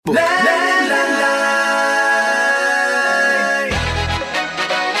Faster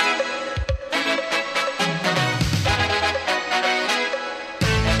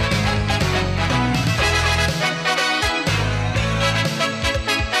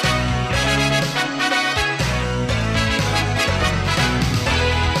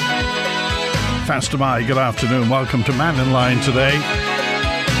Mai, good afternoon. Welcome to Man in Line today.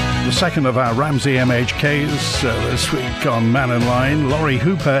 The second of our Ramsey MHKs this week on Man in Line. Laurie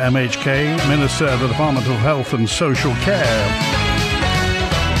Hooper, MHK, Minister of the Department of Health and Social Care.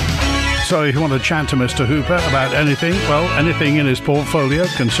 So if you want to chat to Mr. Hooper about anything, well, anything in his portfolio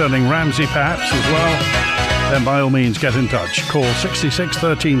concerning Ramsey perhaps as well, then by all means get in touch. Call 66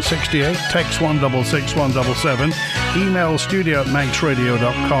 13 68, text 166 177, email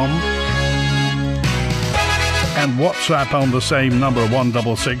studio@manxradio.com. And WhatsApp on the same number,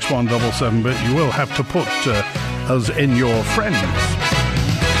 166 177, but you will have to put us in your friends.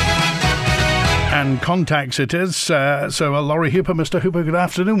 And contacts it is. So Laurie Hooper, Mr. Hooper, good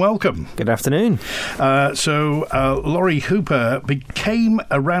afternoon, welcome. Good afternoon. Laurie Hooper became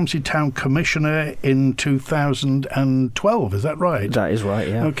a Ramsey Town Commissioner in 2012, is that right? That is right,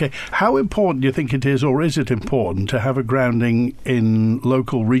 yeah. Okay. How important do you think it is, or is it important, to have a grounding in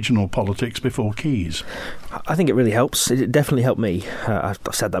local regional politics before Keys? I think it really helps. It definitely helped me. I've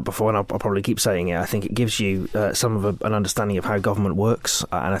said that before, and I'll probably keep saying it. I think it gives you some of an understanding of how government works,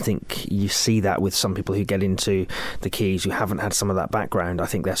 and I think you see that with some people who get into the Keys who haven't had some of that background. I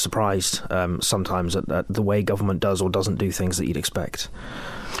think they're surprised sometimes at the way government does or doesn't do things that you'd expect.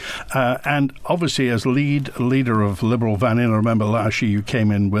 And obviously, as leader of Liberal Vannin, I remember last year you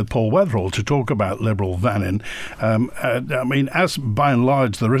came in with Paul Wetherell to talk about Liberal Vannin. I mean, as by and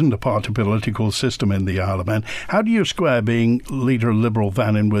large there isn't a party political system in the Isle of Man, how do you square being leader of Liberal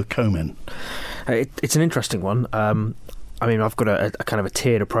Vannin with Comyn? It's an interesting one. I mean, I've got a kind of a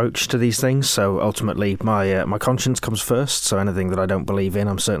tiered approach to these things, so ultimately my conscience comes first, so anything that I don't believe in,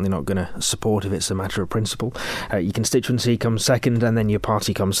 I'm certainly not going to support if it's a matter of principle. Your constituency comes second, and then your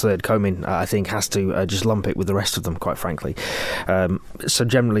party comes third. Comyn, I think, has to just lump it with the rest of them, quite frankly. So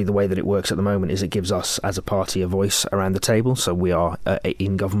generally the way that it works at the moment is it gives us, as a party, a voice around the table, so we are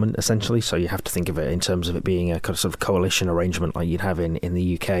in government, essentially, so you have to think of it in terms of it being a kind of sort of coalition arrangement like you'd have in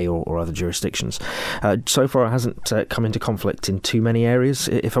the UK or other jurisdictions. So far it hasn't come into conflict in too many areas.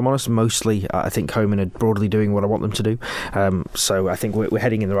 If I'm honest, mostly I think Comyn are broadly doing what I want them to do. So I think we're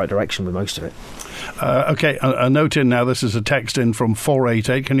heading in the right direction with most of it. OK, a note in now. This is a text in from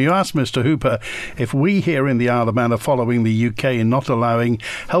 488. Can you ask Mr. Hooper if we here in the Isle of Man are following the UK in not allowing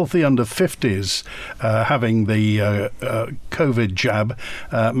healthy under 50s having the COVID jab?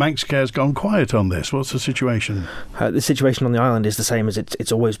 Manx Care's gone quiet on this. What's the situation? The situation on the island is the same as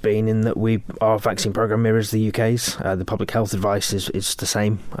it's always been, in that our vaccine programme mirrors the UK's. The public health advice is the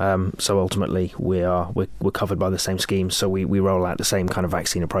same. So ultimately we're covered by the same schemes. So we roll out the same kind of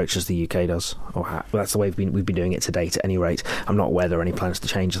vaccine approach as the UK does. Well, that's the way we've been doing it to date at any rate. I'm not aware there are any plans to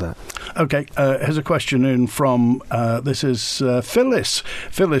change that. OK, here's a question in from, this is Phyllis.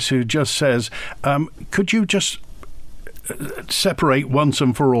 Phyllis, who just says, could you just separate once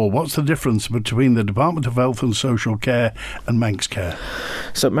and for all, what's the difference between the Department of Health and Social Care and Manx Care?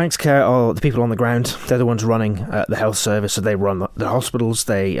 So Manx Care are the people on the ground. They're the ones running the health service. So they run the hospitals,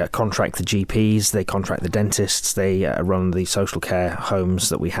 they contract the GPs, they contract the dentists, they run the social care homes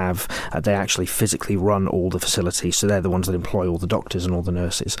that we have. They actually physically run all the facilities. So they're the ones that employ all the doctors and all the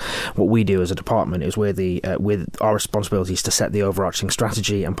nurses. What we do as a department is with our responsibility is to set the overarching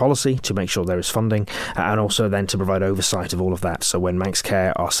strategy and policy, to make sure there is funding, and also then to provide oversight of all of that. So when Manx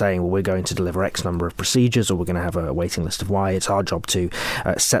Care are saying, well, we're going to deliver X number of procedures, or we're going to have a waiting list of Y, it's our job to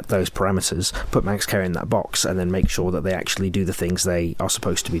set those parameters, put Manx Care in that box, and then make sure that they actually do the things they are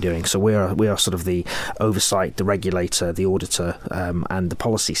supposed to be doing. So we are sort of the oversight, the regulator, the auditor, and the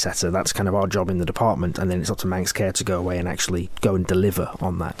policy setter. That's kind of our job in the department, and then it's up to Manx Care to go away and actually go and deliver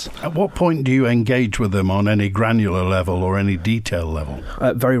on that. At what point do you engage with them on any granular level or any detail level?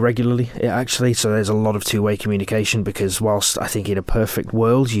 Very regularly, actually. So there's a lot of two-way communication, because whilst I think in a perfect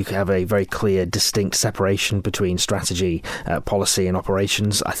world you could have a very clear, distinct separation between strategy, policy and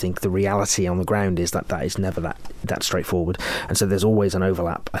operations, I think the reality on the ground is that is never that straightforward. And so there's always an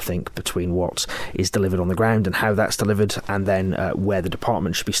overlap, I think, between what is delivered on the ground and how that's delivered, and then where the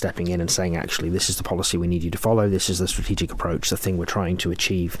department should be stepping in and saying, actually, this is the policy we need you to follow, this is the strategic approach, the thing we're trying to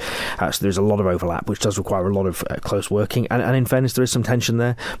achieve. So there's a lot of overlap, which does require a lot of close working. And in fairness, there is some tension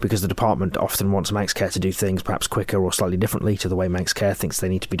there, because the department often wants Manx Care to do things perhaps quicker or or slightly differently to the way Manx Care thinks they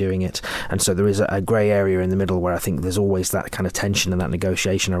need to be doing it. And so there is a grey area in the middle where I think there's always that kind of tension and that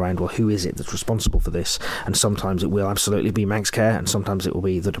negotiation around, well, who is it that's responsible for this? And sometimes it will absolutely be Manx Care, and sometimes it will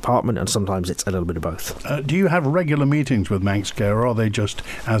be the department, and sometimes it's a little bit of both. Do you have regular meetings with Manx Care, or are they just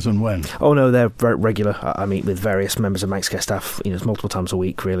as and when? Oh no, they're very regular. I meet with various members of Manx Care staff, multiple times a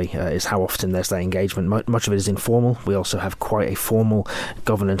week really, is how often there's that engagement. Much of it is informal. We also have quite a formal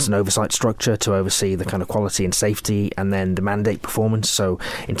governance and oversight structure to oversee the kind of quality and safety and then the mandate performance. So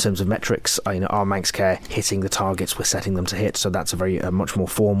in terms of metrics, are Manx Care hitting the targets we're setting them to hit? So that's a much more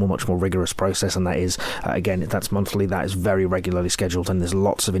formal, much more rigorous process, and that is, again, that's monthly, that is very regularly scheduled, and there's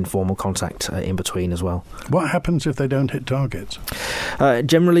lots of informal contact in between as well. What happens if they don't hit targets?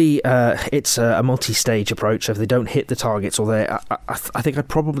 Generally, it's a multi-stage approach. If they don't hit the targets, or I think I'd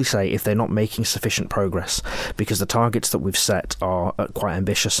probably say if they're not making sufficient progress, because the targets that we've set are quite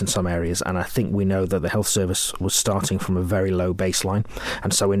ambitious in some areas, and I think we know that the health service was starting from a very low baseline,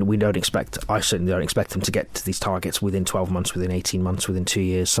 and so I certainly don't expect them to get to these targets within 12 months, within 18 months, within 2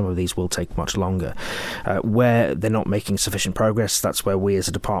 years. Some of these will take much longer. Where they're not making sufficient progress, that's where we as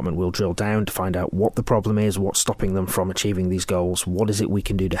a department will drill down to find out what the problem is, what's stopping them from achieving these goals, what is it we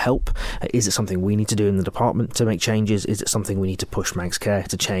can do to help, is it something we need to do in the department to make changes, is it something we need to push Manx Care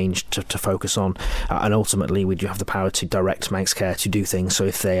to change, to focus on, and ultimately we do have the power to direct Manx Care to do things. So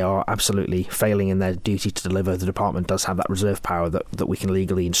if they are absolutely failing in their duty to deliver, the department does have that reserve power that we can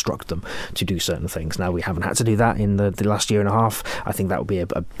legally instruct them to do certain things. Now, we haven't had to do that in the last year and a half. I think that would be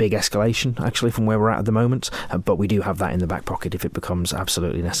a big escalation actually from where we're at the moment, but we do have that in the back pocket if it becomes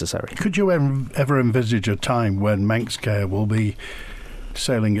absolutely necessary. Could you ever envisage a time when Manx Care will be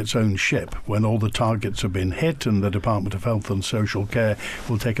sailing its own ship, when all the targets have been hit and the Department of Health and Social Care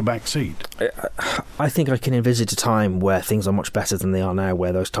will take a back seat? I think I can envisage a time where things are much better than they are now,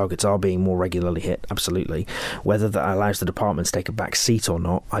 where those targets are being more regularly hit, absolutely. Whether that allows the department to take a back seat or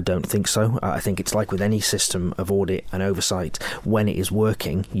not, I don't think so. I think it's like with any system of audit and oversight, when it is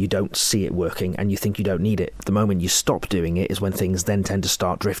working, you don't see it working and you think you don't need it. The moment you stop doing it is when things then tend to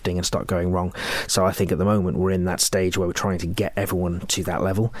start drifting and start going wrong. So I think at the moment we're in that stage where we're trying to get everyone to that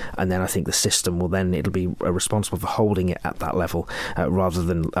level, and then I think the system it'll be responsible for holding it at that level rather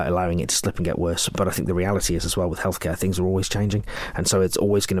than allowing it to slip and get worse. But I think the reality is as well with healthcare, things are always changing, and so it's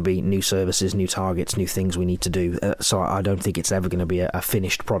always going to be new services, new targets, new things we need to do. So I don't think it's ever going to be a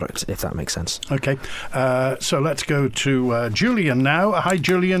finished product, if that makes sense. Okay, so let's go to Julian now. Hi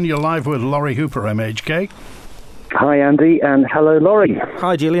Julian, you're live with Laurie Hooper, MHK. Hi Andy, and hello Laurie.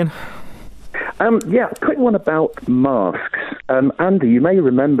 Hi Julian. Quick one about masks. Andy, you may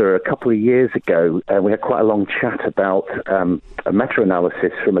remember a couple of years ago, we had quite a long chat about a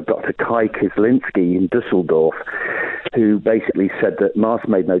meta-analysis from a Dr. Kai Kyslinski in Dusseldorf, who basically said that masks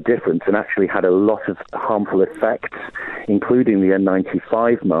made no difference and actually had a lot of harmful effects, including the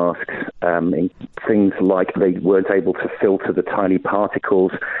N95 masks, in things like they weren't able to filter the tiny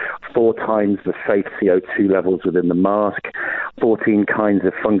particles, 4 times the safe CO2 levels within the mask, 14 kinds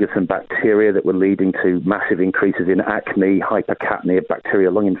of fungus and bacteria that were leading to massive increases in acne, hypercapnia,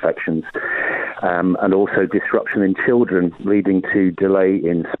 bacterial lung infections, and also disruption in children, leading to delay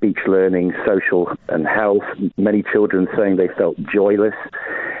in speech learning, social and health. Many children saying they felt joyless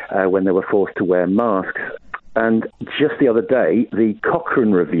when they were forced to wear masks. And just the other day, the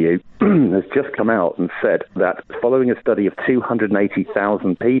Cochrane Review has just come out and said that following a study of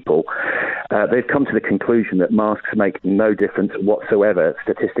 280,000 people, they've come to the conclusion that masks make no difference whatsoever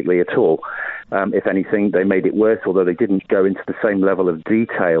statistically at all. If anything, they made it worse, although they didn't go into the same level of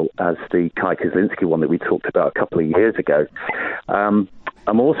detail as the Kai Kyslinski one that we talked about a couple of years ago.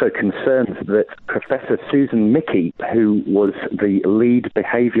 I'm also concerned that Professor Susan Mickey, who was the lead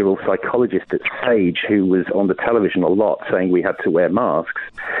behavioural psychologist at SAGE, who was on the television a lot saying we had to wear masks,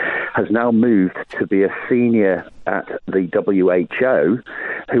 has now moved to be a senior at the WHO,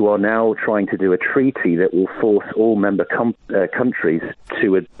 who are now trying to do a treaty that will force all member countries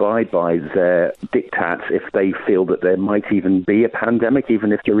to abide by their diktats if they feel that there might even be a pandemic,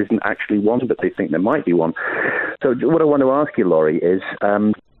 even if there isn't actually one, but they think there might be one. So what I want to ask you, Laurie, is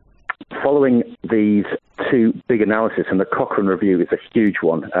following these 2 big analyses, and the Cochrane Review is a huge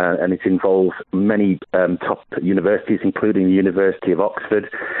one, and it involves many top universities, including the University of Oxford,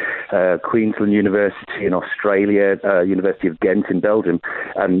 Queensland University in Australia, University of Ghent in Belgium,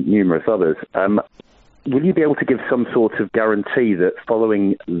 and numerous others. Will you be able to give some sort of guarantee that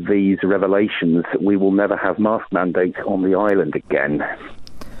following these revelations, we will never have mask mandates on the island again?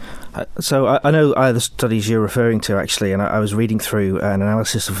 So I know the studies you're referring to, actually, and I was reading through an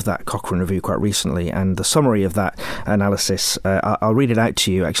analysis of that Cochrane review quite recently, and the summary of that analysis, I'll read it out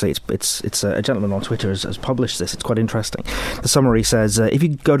to you. Actually, it's a gentleman on Twitter has published this. It's quite interesting. The summary says, if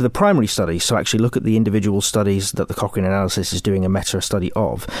you go to the primary studies, so actually look at the individual studies that the Cochrane analysis is doing a meta-study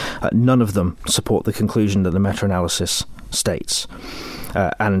of, none of them support the conclusion that the meta-analysis states.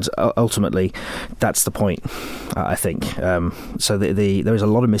 And ultimately, that's the point, I think. So there is a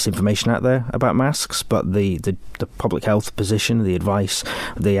lot of misinformation out there about masks, but the public health position, the advice,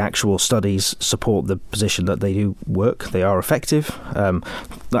 the actual studies support the position that they do work. They are effective.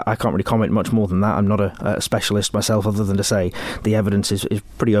 I can't really comment much more than that. I'm not a specialist myself, other than to say the evidence is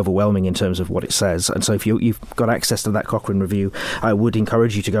pretty overwhelming in terms of what it says. And so if you've got access to that Cochrane review, I would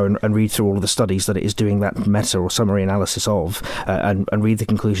encourage you to go and read through all of the studies that it is doing that meta or summary analysis of, and read the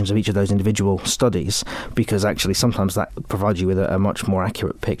conclusions of each of those individual studies, because actually sometimes that provides you with a much more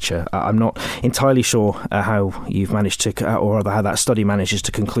accurate picture. I'm not entirely sure how you've managed to, or rather how that study manages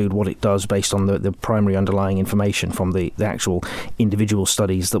to conclude what it does based on the primary underlying information from the actual individual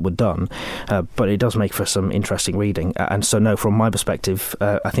studies that were done, but it does make for some interesting reading. And so no, from my perspective,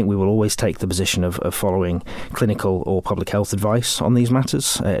 I think we will always take the position of following clinical or public health advice on these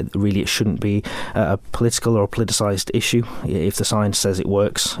matters. Really, it shouldn't be a political or politicised issue. If the science says it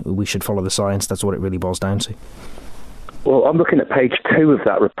works, we should follow the science. That's what it really boils down to. Well, I'm looking at page 2 of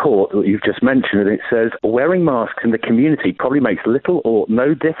that report that you've just mentioned, and it says, wearing masks in the community probably makes little or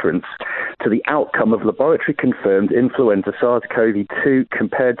no difference to the outcome of laboratory-confirmed influenza SARS-CoV-2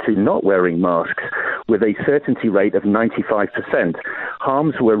 compared to not wearing masks, with a certainty rate of 95%.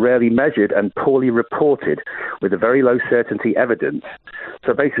 Harms were rarely measured and poorly reported, with a very low certainty evidence.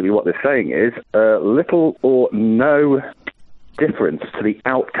 So basically what they're saying is little or no difference to the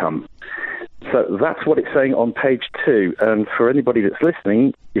outcome. So that's what it's saying on page 2. And for anybody that's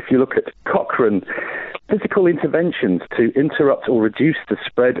listening, if you look at Cochrane, physical interventions to interrupt or reduce the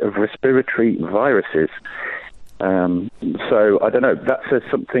spread of respiratory viruses. So I don't know, that says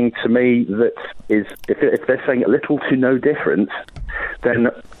something to me that is, if they're saying a little to no difference, then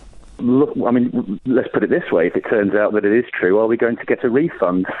look, I mean, let's put it this way. If it turns out that it is true, are we going to get a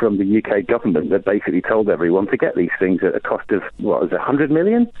refund from the UK government that basically told everyone to get these things at a cost of, what was it, 100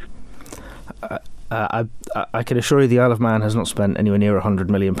 million? I can assure you the Isle of Man has not spent anywhere near £100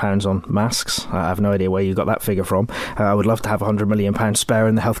 million on masks. I have no idea where you got that figure from. I would love to have £100 million spare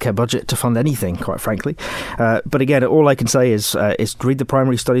in the healthcare budget to fund anything, quite frankly. But again, all I can say is read the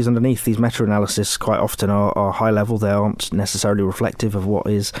primary studies underneath. These meta-analysis quite often are high level. They aren't necessarily reflective of what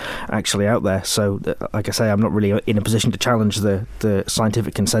is actually out there. So, like I say, I'm not really in a position to challenge the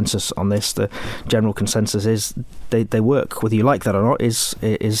scientific consensus on this. The general consensus is they work. Whether you like that or not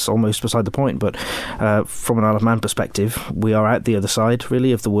is almost beside the point. But from an Isle of Man perspective, we are at the other side,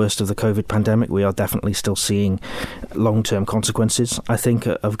 really, of the worst of the COVID pandemic. We are definitely still seeing long-term consequences, I think,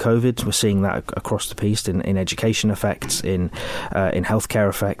 of COVID. We're seeing that across the piece in education effects, in healthcare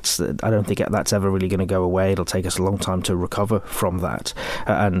effects. I don't think that's ever really going to go away. It'll take us a long time to recover from that.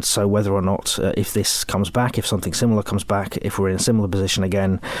 And so whether or not, if this comes back, if something similar comes back, if we're in a similar position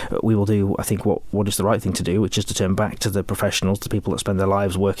again, we will do, I think, what is the right thing to do, which is to turn back to the professionals, the people that spend their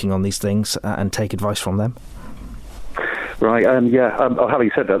lives working on these things, and take advice from them. Right,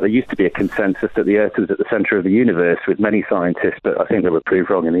 having said that, there used to be a consensus that the Earth was at the centre of the universe with many scientists, but I think they were proved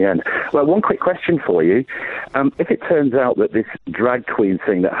wrong in the end. Well, one quick question for you. If it turns out that this drag queen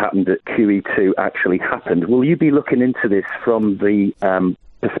thing that happened at QE2 actually happened, will you be looking into this from the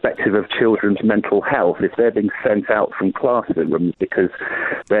perspective of children's mental health if they're being sent out from classrooms because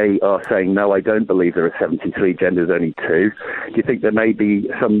they are saying, no, I don't believe there are 73 genders, only 2? Do you think there may be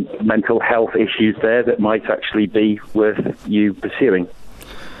some mental health issues there that might actually be worth you pursuing?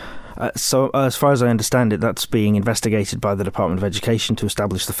 So as far as I understand it, that's being investigated by the Department of Education to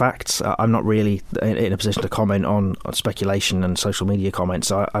establish the facts. I'm not really in a position to comment on speculation and social media comments,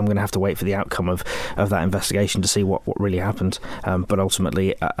 so I'm going to have to wait for the outcome of that investigation to see what really happened. But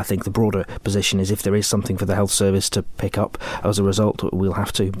ultimately, I think the broader position is if there is something for the health service to pick up as a result, we'll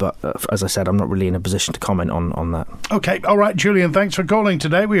have to. But as I said, I'm not really in a position to comment on that. OK, all right, Julian, thanks for calling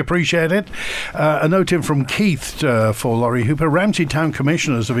today. We appreciate it. A note in from Keith for Laurie Hooper. Ramsey Town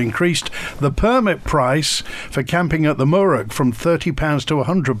Commissioners have increased the permit price for camping at the Murrock from £30 to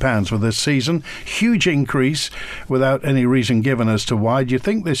 £100 for this season. Huge increase without any reason given as to why. Do you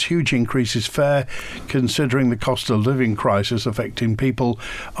think this huge increase is fair, considering the cost of living crisis affecting people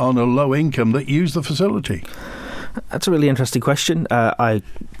on a low income that use the facility? That's a really interesting question. I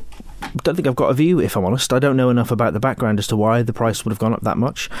don't think I've got a view, if I'm honest. I don't know enough about the background as to why the price would have gone up that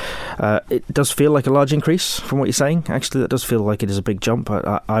much. It does feel like a large increase from what you're saying. Actually, that does feel like it is a big jump.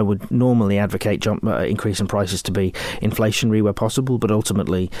 I would normally advocate increase in prices to be inflationary where possible, but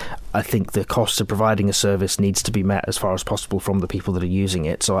ultimately I think the cost of providing a service needs to be met as far as possible from the people that are using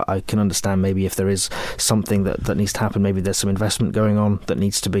it. So I can understand maybe if there is something that needs to happen, maybe there's some investment going on that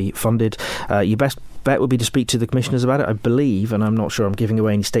needs to be funded. Your best bet would be to speak to the commissioners about it. I believe, and I'm not sure I'm giving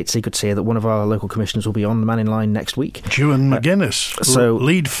away any state secrets here, that one of our local commissioners will be on the Man in Line next week. Ewan McGuinness,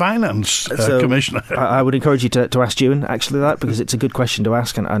 lead finance commissioner. I would encourage you to ask Ewan actually that, because it's a good question to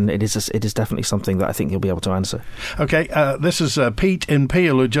ask, and it is definitely something that I think you'll be able to answer. Okay, this is Pete in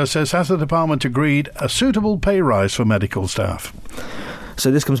Peel, who just says, has the department agreed a suitable pay rise for medical staff? So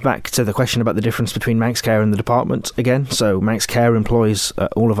this comes back to the question about the difference between Manx Care and the department again. So Manx Care employs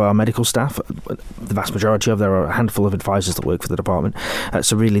all of our medical staff, the vast majority of. There are a handful of advisors that work for the department.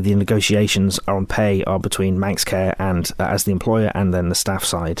 So really the negotiations on pay are between Manx Care and as the employer, and then the staff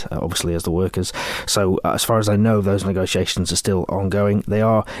side, obviously, as the workers. So as far as I know, those negotiations are still ongoing. They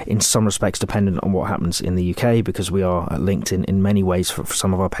are in some respects dependent on what happens in the UK, because we are linked in many ways for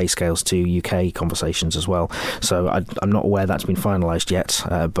some of our pay scales to UK conversations as well. So I'm not aware that's been finalised yet.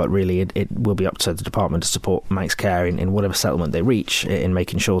 But really it will be up to the department to support Manx Care in whatever settlement they reach in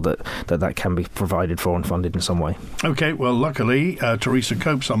making sure that can be provided for and funded in some way. OK, well, luckily, Teresa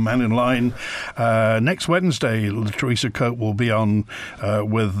Cope's on Man in Line. Next Wednesday, Teresa Cope will be on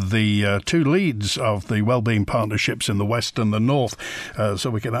with the two leads of the wellbeing partnerships in the West and the North. So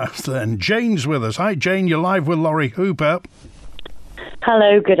we can ask then. Jane's with us. Hi, Jane, you're live with Laurie Hooper.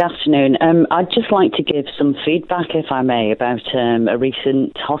 Hello, good afternoon. I'd just like to give some feedback, if I may, about a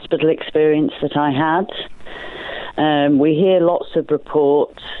recent hospital experience that I had. We hear lots of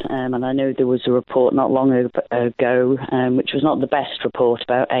reports, and I know there was a report not long ago, which was not the best report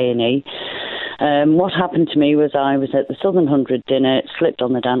about A&E. What happened to me was I was at the Southern 100 dinner, slipped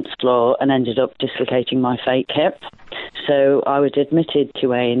on the dance floor and ended up dislocating my fake hip. So I was admitted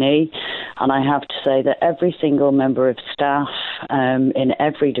to A&E, and I have to say that every single member of staff in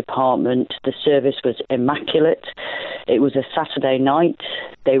every department, the service was immaculate. It was a Saturday night.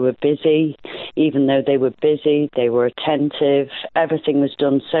 They were busy. Even though they were busy, they were attentive. Everything was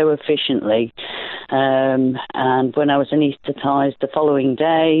done so efficiently. And when I was anaesthetised the following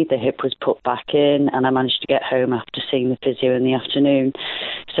day, the hip was put back in, and I managed to get home after seeing the physio in the afternoon.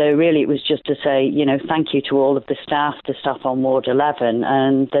 So really it was just to say, thank you to all of the staff on Ward 11,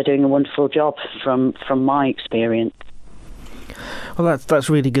 and they're doing a wonderful job from my experience. Well, that's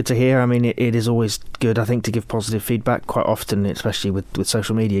really good to hear. I mean, it is always good, I think, to give positive feedback. Quite often, especially with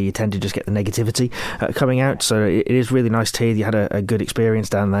social media, you tend to just get the negativity coming out. So it is really nice to hear you had a good experience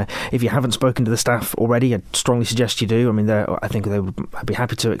down there. If you haven't spoken to the staff already, I'd strongly suggest you do. I mean, I think they would be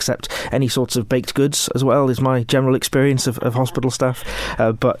happy to accept any sorts of baked goods as well, is my general experience of hospital staff.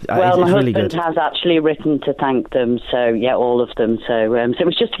 But it's really good. My husband has actually written to thank them, so yeah, all of them. So it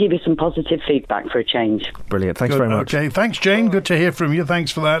was just to give you some positive feedback for a change. Brilliant. Thanks very much. Okay, thanks, Jane. Good to hear from you.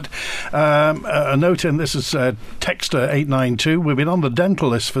 Thanks for that. A note in, this is Texter 892. We've been on the dental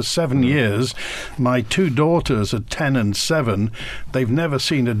list for 7 years. My two daughters are 10 and 7. They've never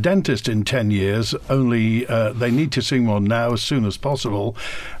seen a dentist in 10 years, only they need to see one now as soon as possible.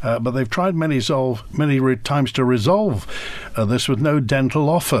 But they've tried many times to resolve this with no dental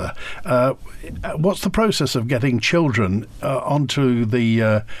offer. What's the process of getting children onto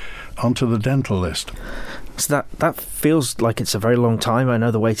the dental list? So that feels like it's a very long time. I know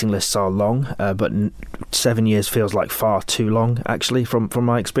the waiting lists are long, but 7 years feels like far too long, actually, from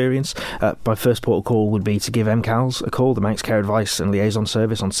my experience. My first port of call would be to give MCALS a call, the Manx Care Advice and Liaison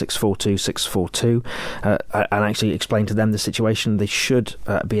Service, on 642-642, and actually explain to them the situation. They should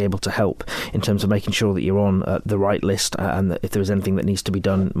be able to help in terms of making sure that you're on the right list, and that if there is anything that needs to be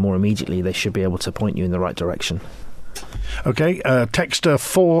done more immediately, they should be able to point you in the right direction. OK, Texter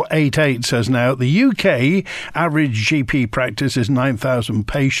 488 says now, the UK average GP practice is 9,000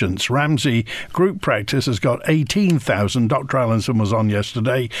 patients. Ramsey Group Practice has got 18,000. Dr. Allinson was on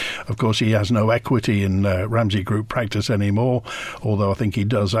yesterday. Of course, he has no equity in Ramsey Group Practice anymore, although I think he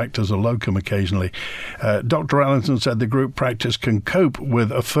does act as a locum occasionally. Dr. Allinson said the group practice can cope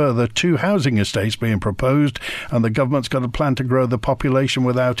with a further 2 housing estates being proposed, and the government's got a plan to grow the population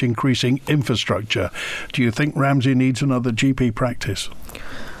without increasing infrastructure. Do you think Ramsey needs another GP practice?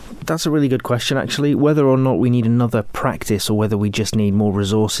 That's a really good question, actually. Whether or not we need another practice or whether we just need more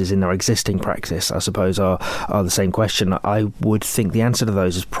resources in our existing practice, I suppose, are the same question. I would think the answer to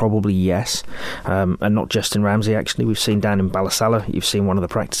those is probably yes, and not just in Ramsey, actually. We've seen down in Ballasalla, you've seen one of the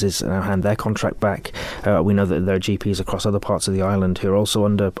practices now hand their contract back. We know that there are GPs across other parts of the island who are also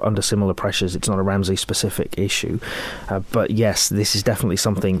under similar pressures. It's not a Ramsey-specific issue. But yes, this is definitely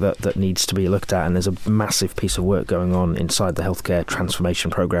something that needs to be looked at, and there's a massive piece of work going on inside the healthcare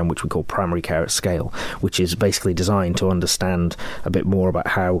transformation programme, which we call Primary Care at Scale, which is basically designed to understand a bit more about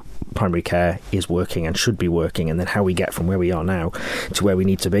how primary care is working and should be working, and then how we get from where we are now to where we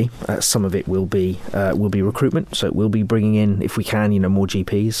need to be. Some of it will be recruitment, so it will be bringing in, if we can, more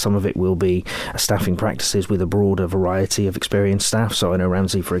GPs. Some of it will be staffing practices with a broader variety of experienced staff. So I know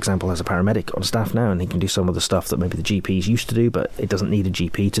Ramsey, for example, has a paramedic on staff now, and he can do some of the stuff that maybe the GPs used to do, but it doesn't need a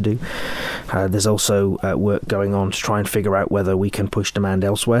GP to do. There's also work going on to try and figure out whether we can push demand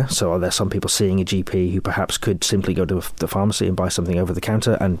elsewhere. So are there some people seeing a GP who perhaps could simply go to the pharmacy and buy something over the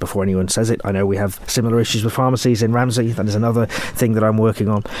counter? And before anyone says it, I know we have similar issues with pharmacies in Ramsey. That is another thing that I'm working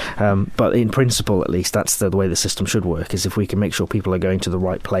on. But in principle, at least, that's the way the system should work, is if we can make sure people are going to the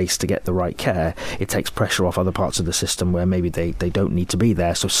right place to get the right care, it takes pressure off other parts of the system where maybe they don't need to be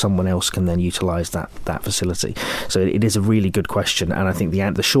there, so someone else can then utilise that facility. So it is a really good question, and I think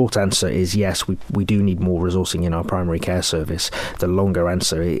the short answer is yes, we do need more resourcing in our primary care service. The longer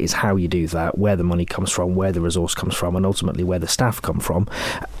answer is how you do that, where the money comes from, where the resource comes from, and ultimately where the staff come from.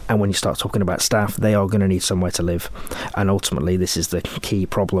 And when you start talking about staff, they are going to need somewhere to live. And ultimately, this is the key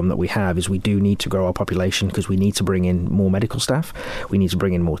problem that we have, is we do need to grow our population because we need to bring in more medical staff. We need to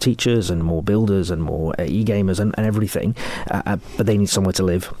bring in more teachers and more builders and more e-gamers and everything. But they need somewhere to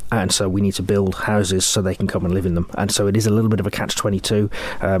live. And so we need to build houses so they can come and live in them. And so it is a little bit of a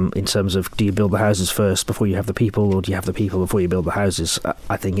catch-22 in terms of, do you build the houses first before you have the people, or do you have the people before you build the houses?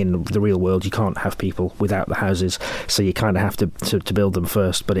 I think in the real world, you can't have people without the houses. So you kind of have to build them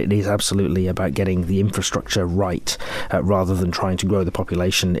first. But it is absolutely about getting the infrastructure right rather than trying to grow the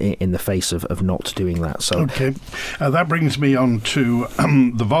population in the face of not doing that. So okay, that brings me on to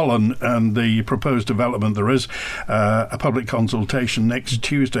the Vollen and the proposed development. There is a public consultation next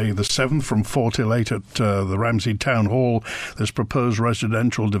Tuesday the 7th from 4 till 8 at the Ramsey Town Hall. This proposed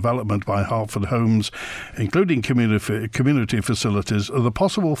residential development by Hertford Homes, including community facilities, the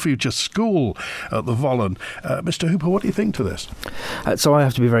possible future school at the Vollen. Mr. Hooper, what do you think to this? So I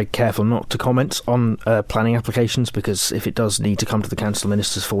have to be very careful not to comment on planning applications, because if it does need to come to the Council of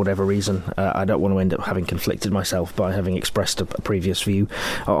Ministers for whatever reason, I don't want to end up having conflicted myself by having expressed a previous view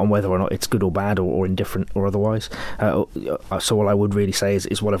on whether or not it's good or bad or indifferent or otherwise. So all I would really say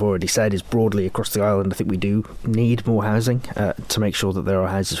is what I've already said, is broadly across the island I think we do need more housing to make sure that there are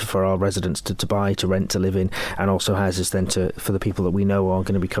houses for our residents to buy, to rent, to live in, and also houses then for the people that we know are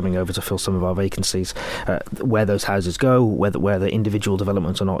going to be coming over to fill some of our vacancies. Where those houses go, where the individual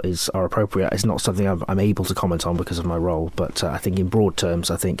developments or not are appropriate, is not something I'm able to comment on because of my role. But I think in broad terms,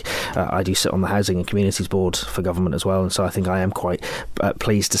 I think I do sit on the Housing and Communities Board for government as well, and so I think I am quite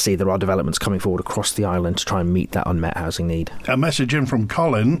pleased to see there are developments coming forward across the island to try and meet that unmet housing need. A message in from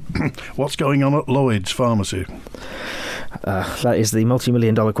Colin. What's going on at Lloyd's Pharmacy? That is the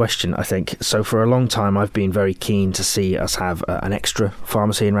multi-million-dollar question, I think. So for a long time, I've been very keen to see us have an extra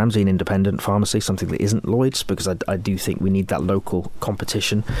pharmacy in Ramsey, an independent pharmacy, something that isn't Lloyd's, because I do think we need that local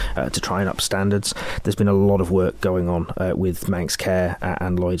competition to try and up standards. There's been a lot of work going on with Manx Care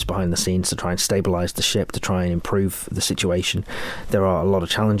and Lloyd's behind the scenes to try and stabilise the ship, to try and improve the situation. There are a lot of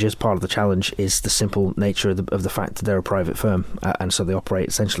challenges. Part of the challenge is the simple nature of the fact that they're a private firm, and so they operate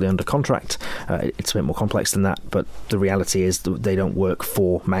essentially under contract. It's a bit more complex than that, but the reality is that they don't work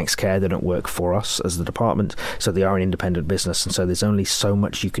for Manx Care, they don't work for us as the department, so they are an independent business, and so there's only so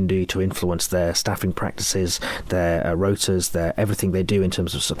much you can do to influence their staffing practices, their rotas, their everything they do in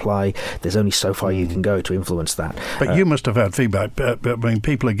terms of supply. There's only so far you can go to influence that. But you must have had feedback. I mean,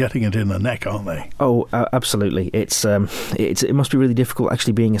 people are getting it in the neck, aren't they? Oh, absolutely. It must be really difficult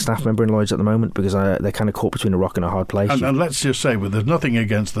actually being a staff member in Lloyd's at the moment, because they're kind of caught between a rock and a hard place. And let's just say, there's nothing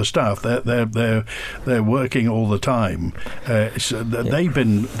against the staff. They're working all the time. They've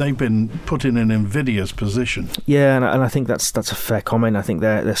been put in an invidious position. Yeah, and I think that's a fair comment. I think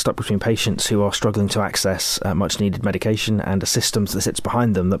they're stuck between patients who are struggling to access much needed medication and a system that sits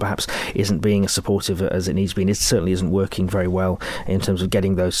behind them that perhaps isn't being as supportive as it needs to be. And it certainly isn't working very well in terms of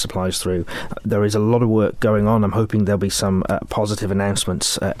getting those supplies through. There is a lot of work going on. I'm hoping there'll be some positive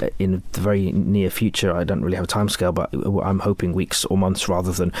announcements in the very near future. I don't really have a timescale, but I'm hoping weeks or months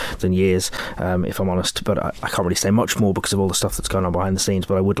rather than years, if I'm honest. But I can't really say much more because of all the stuff that's going on behind the scenes,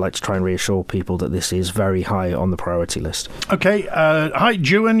 but I would like to try and reassure people that this is very high on the priority list. Okay, hi,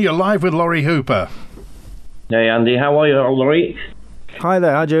 Juan, you're live with Laurie Hooper. Hey, Andy, how are you, Laurie? Hi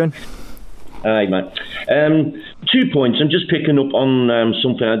there, hi, Juan. Hi, mate. 2 points. I'm just picking up on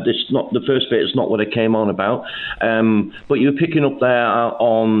something. This not the first bit. It's not what I came on about. But you were picking up there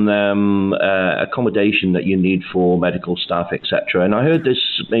on accommodation that you need for medical staff, etc. And I heard this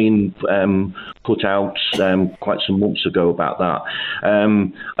being put out quite some months ago about that.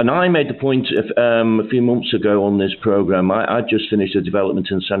 And I made the point a few months ago on this program. I just finished a development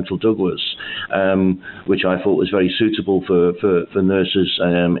in Central Douglas, which I thought was very suitable for nurses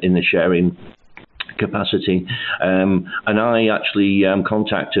in the sharing capacity, and I actually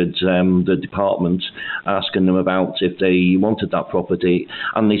contacted the department asking them about if they wanted that property,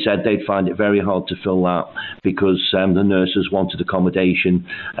 and they said they'd find it very hard to fill that because the nurses wanted accommodation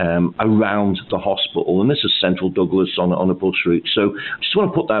around the hospital, and this is Central Douglas on a bus route. So I just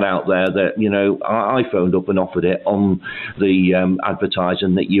want to put that out there that, you know, I phoned up and offered it on the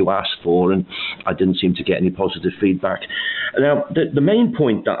advertising that you asked for, and I didn't seem to get any positive feedback. Now, the main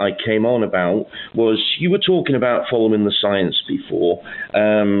point that I came on about was you were talking about following the science before.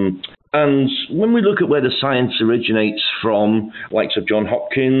 And when we look at where the science originates from, likes of Johns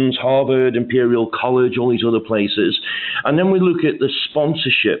Hopkins, Harvard, Imperial College, all these other places, and then we look at the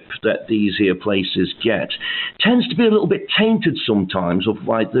sponsorship that these here places get, tends to be a little bit tainted sometimes of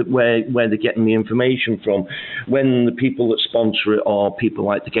like where they're getting the information from, when the people that sponsor it are people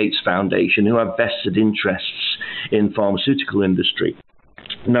like the Gates Foundation who have vested interests in pharmaceutical industry.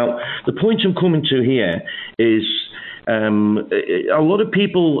 Now, the point I'm coming to here is a lot of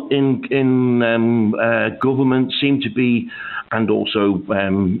people in government seem to be, and also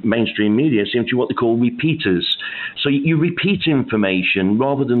mainstream media, seem to be what they call repeaters. So you repeat information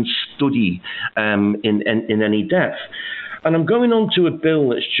rather than study in any depth. And I'm going on to a bill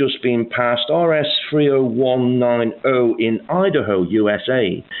that's just been passed, RS 30190 in Idaho,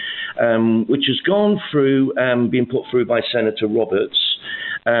 USA, which has gone through, been put through by Senator Roberts,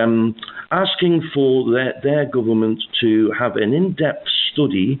 asking for their government to have an in-depth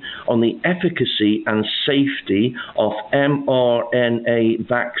study on the efficacy and safety of mRNA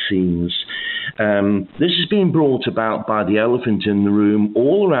vaccines. This is being brought about by the elephant in the room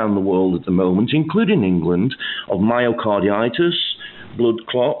all around the world at the moment, including England, of myocarditis, blood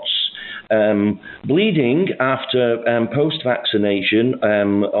clots, bleeding after post-vaccination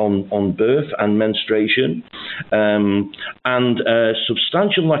on birth and menstruation, and a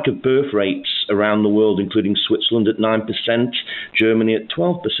substantial lack of birth rates around the world, including Switzerland at 9%, Germany at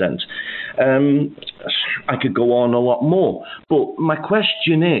 12%. I could go on a lot more, but my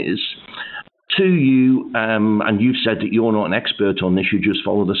question is to you, and you've said that you're not an expert on this, you just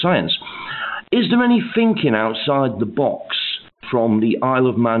follow the science. Is there any thinking outside the box from the Isle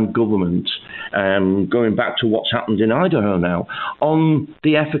of Man government, going back to what's happened in Idaho now, on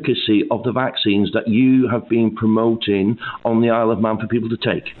the efficacy of the vaccines that you have been promoting on the Isle of Man for people to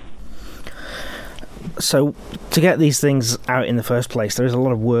take? So to get these things out in the first place, there is a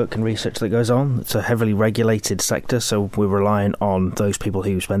lot of work and research that goes on. It's a heavily regulated sector, so we're relying on those people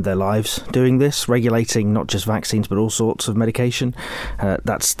who spend their lives doing this, regulating not just vaccines but all sorts of medication.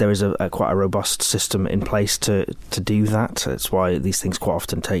 There is quite a robust system in place to do that. That's why these things quite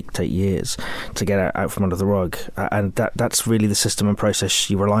often take years to get out from under the rug. And that's really the system and process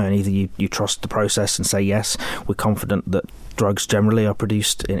you rely on. Either you trust the process and say, yes, we're confident that drugs generally are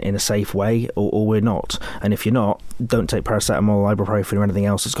produced in a safe way, or we're not. And if you're not, don't take paracetamol, ibuprofen or anything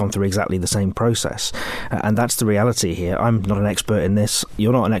else that's gone through exactly the same process. And that's the reality here. I'm not an expert in this.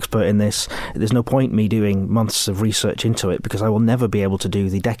 You're not an expert in this. There's no point me doing months of research into it, because I will never be able to do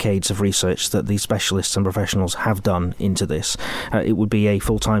the decades of research that these specialists and professionals have done into this. It would be a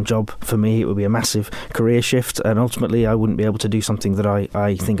full-time job for me. It would be a massive career shift, and ultimately I wouldn't be able to do something that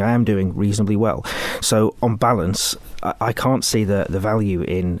I think I am doing reasonably well. So on balance, I can't see the value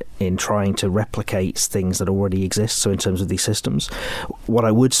in trying to replicate things that already exist. So in terms of these systems, what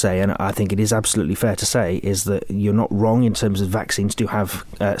I would say, and I think it is absolutely fair to say, is that you're not wrong in terms of vaccines do have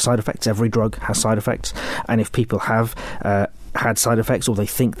side effects. Every drug has side effects, and if people have had side effects, or they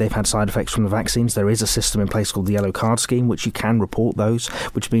think they've had side effects from the vaccines, there is a system in place called the Yellow Card Scheme, which you can report those,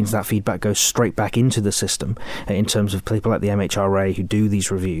 which means that feedback goes straight back into the system in terms of people like the MHRA who do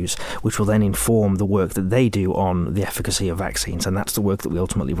these reviews, which will then inform the work that they do on the efficacy of vaccines, and that's the work that we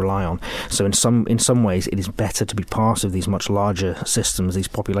ultimately rely on. So in some ways it is better to be part of these much larger systems, these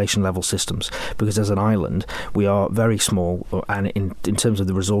population level systems, because as an island we are very small, and in terms of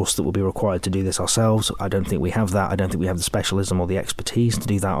the resource that will be required to do this ourselves, I don't think we have that. I don't think we have the specialists professionalism or the expertise to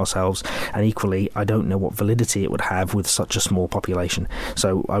do that ourselves, and equally I don't know what validity it would have with such a small population.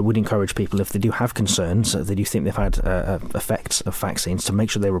 So I would encourage people, if they do have concerns, they do think they've had effects of vaccines, to make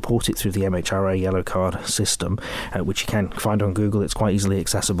sure they report it through the MHRA yellow card system, which you can find on Google. It's quite easily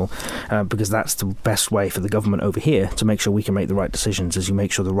accessible, because that's the best way for the government over here to make sure we can make the right decisions, as you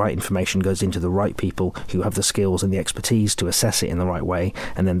make sure the right information goes into the right people who have the skills and the expertise to assess it in the right way,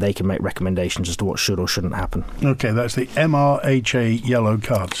 and then they can make recommendations as to what should or shouldn't happen. Okay, that's the MRHA yellow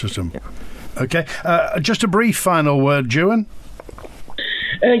card system. Yeah. Okay, just a brief final word, Juan.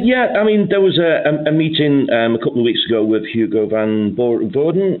 Yeah, I mean, there was a meeting a couple of weeks ago with Hugo van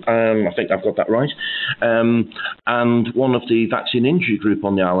Voorden. I think I've got that right. And one of the vaccine injury group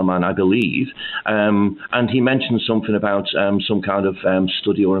on the Isle of Man, I believe. And he mentioned something about some kind of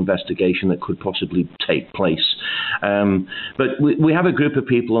study or investigation that could possibly take place. But we have a group of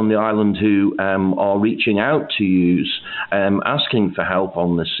people on the island who are reaching out to use, asking for help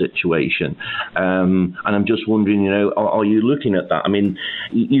on this situation. And I'm just wondering, are you looking at that? I mean,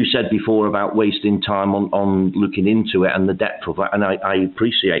 you said before about wasting time on looking into it and the depth of it, and I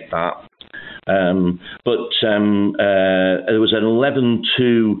appreciate that. But there was an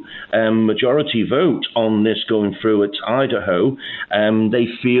 11-2 majority vote on this going through at Idaho. They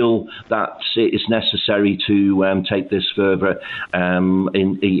feel that it is necessary to take this further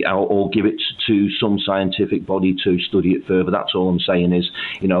or give it to some scientific body to study it further. That's all I'm saying is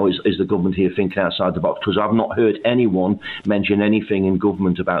the government here thinking outside the box? Because I've not heard anyone mention anything in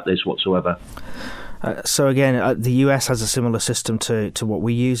government about this whatsoever. So again, the US has a similar system to what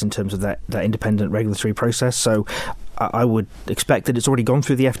we use in terms of that independent regulatory process. So I would expect that it's already gone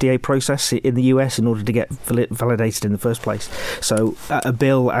through the FDA process in the US in order to get validated in the first place. So a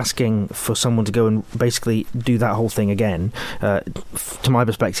bill asking for someone to go and basically do that whole thing again, to my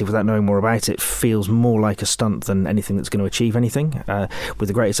perspective, without knowing more about it, feels more like a stunt than anything that's going to achieve anything. With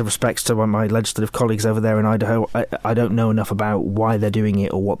the greatest of respects to my legislative colleagues over there in Idaho, I don't know enough about why they're doing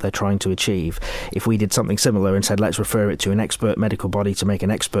it or what they're trying to achieve. If we did something similar and said, let's refer it to an expert medical body to make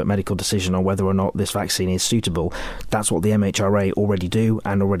an expert medical decision on whether or not this vaccine is suitable, that's what the MHRA already do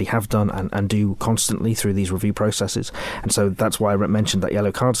and already have done and do constantly through these review processes. And so that's why I mentioned that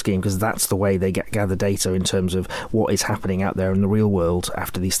yellow card scheme, because that's the way they gather data in terms of what is happening out there in the real world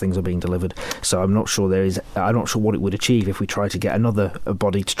after these things are being delivered. So I'm not sure what it would achieve if we try to get another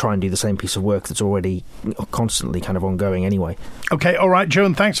body to try and do the same piece of work that's already constantly kind of ongoing anyway. Okay, all right,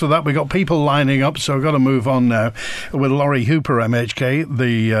 Joan, thanks for that. We've got people lining up, so I've got to move on now with Laurie Hooper, MHK,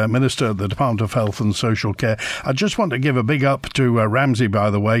 the Minister of the Department of Health and Social Care. I just want to give a big up to Ramsey,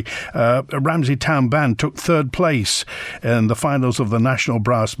 by the way. Ramsey Town Band took third place in the finals of the National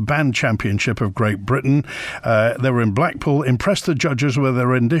Brass Band Championship of Great Britain. They were in Blackpool, impressed the judges with their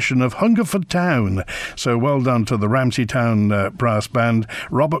rendition of Hungerford Town. So well done to the Ramsey Town Brass Band,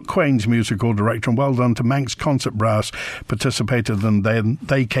 Robert Quain's musical director, and well done to Manx Concert Brass, participated, and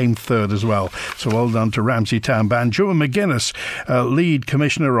they came third as well. So well done to Ramsey Town Band. Juan McGuinness, Lead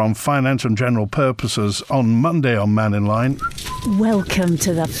Commissioner on Finance and General Purposes, on Monday on Man in Line. Welcome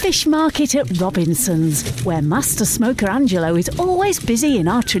to the fish market at Robinson's, where Master Smoker Angelo is always busy in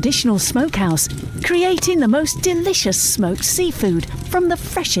our traditional smokehouse, creating the most delicious smoked seafood from the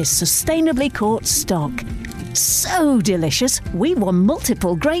freshest sustainably caught stock. So delicious, we won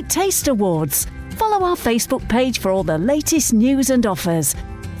multiple Great Taste Awards. Follow our Facebook page for all the latest news and offers.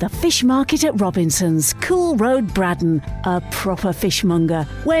 The Fish Market at Robinson's, Cool Road, Braddon, a proper fishmonger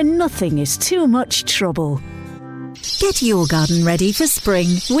where nothing is too much trouble. Get your garden ready for spring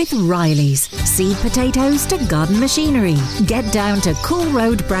with Riley's. Seed potatoes to garden machinery. Get down to Cool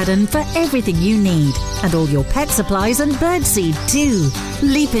Road, Braddon for everything you need. And all your pet supplies and birdseed too.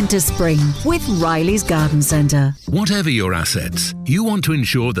 Leap into spring with Riley's Garden Centre. Whatever your assets, you want to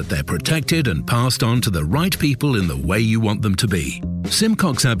ensure that they're protected and passed on to the right people in the way you want them to be.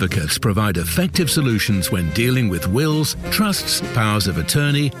 Simcox Advocates provide effective solutions when dealing with wills, trusts, powers of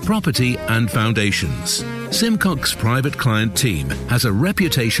attorney, property and foundations. Simcox Private Client Team has a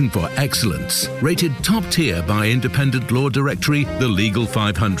reputation for excellence, rated top tier by independent law directory The Legal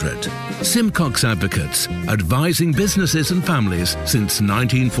 500. Simcox Advocates, advising businesses and families since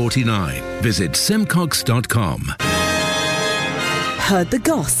 1949. Visit simcox.com. Heard the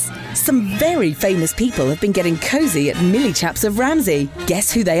goss? Some very famous people have been getting cosy at Millie Chaps of Ramsey.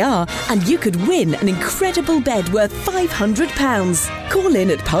 Guess who they are? And you could win an incredible bed worth £500. Call in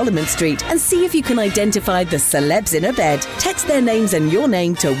at Parliament Street and see if you can identify the celebs in a bed. Text their names and your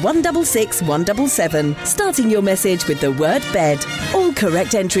name to 166 177, starting your message with the word bed. All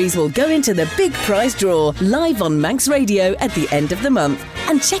correct entries will go into the big prize draw live on Manx Radio at the end of the month.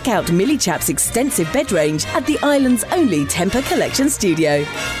 and check out Millie Chap's extensive bed range at the island's only Temper Collection studio.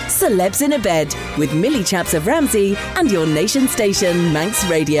 Celebs in a Bed with Millie Chaps of Ramsey and your nation station, Manx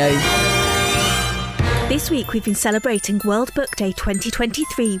Radio. This week we've been celebrating World Book Day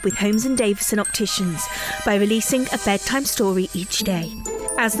 2023 with Holmes & Davison Opticians by releasing a bedtime story each day.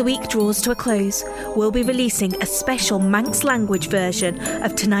 As the week draws to a close, we'll be releasing a special Manx language version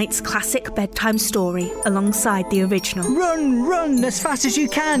of tonight's classic bedtime story alongside the original. Run, run as fast as you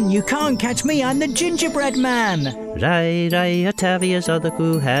can. You can't catch me, I'm the gingerbread man. Rai, rai, Otavia's other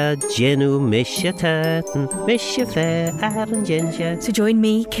who had Genu, Misha Tartan, Misha Fair, Aaron Ginger. So join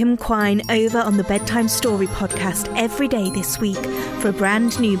me, Kim Quine, over on the Bedtime Story podcast every day this week for a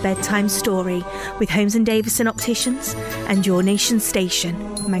brand new bedtime story with Holmes & Davison Opticians and your nation station,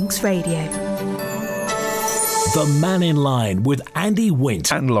 Manx Radio. The Man in Line with Andy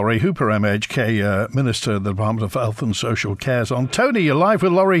Wint. And Laurie Hooper, MHK Minister of the Department of Health and Social Care's on. Tony, you're live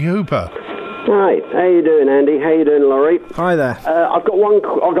with Laurie Hooper. Hi, how you doing, Andy? How you doing, Laurie? Hi there. I've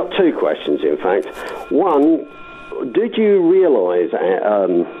got two questions, in fact. One, did you realise,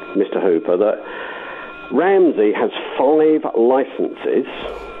 Mr. Hooper, that Ramsey has 5 licences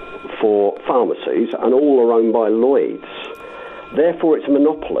for pharmacies and all are owned by Lloyds? Therefore, it's a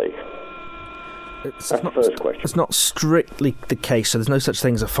monopoly. That's the first question. It's not strictly the case, so there's no such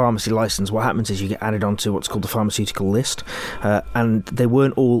thing as a pharmacy licence. What happens is you get added onto what's called the pharmaceutical list, and they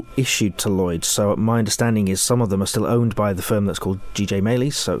weren't all issued to Lloyds. So my understanding is some of them are still owned by the firm that's called GJ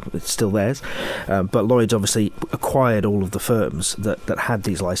Maley's, so it's still theirs. But Lloyds obviously acquired all of the firms that had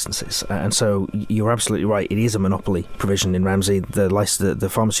these licences, and so you're absolutely right. It is a monopoly provision in Ramsey. The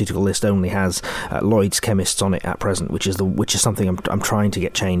pharmaceutical list only has Lloyds chemists on it at present, which is something I'm trying to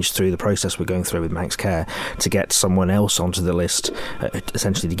get changed through the process we're going through with Manx Care to get someone else onto the list,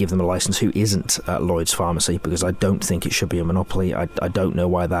 essentially to give them a licence who isn't Lloyd's Pharmacy, because I don't think it should be a monopoly. I don't know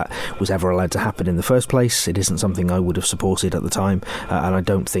why that was ever allowed to happen in the first place. It isn't something I would have supported at the time, and I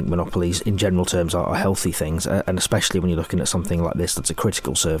don't think monopolies in general terms are healthy things, and especially when you're looking at something like this that's a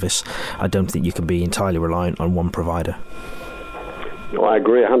critical service. I don't think you can be entirely reliant on one provider. I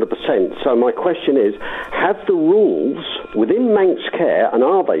agree 100%. So my question is, have the rules within Manx Care, and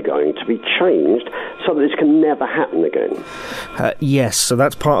are they going to be changed so that this can never happen again? Yes, so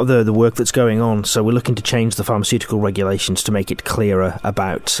that's part of the work that's going on. So we're looking to change the pharmaceutical regulations to make it clearer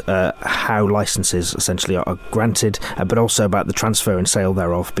about how licences essentially are granted, but also about the transfer and sale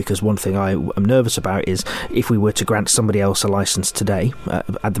thereof, because one thing I am nervous about is if we were to grant somebody else a licence today,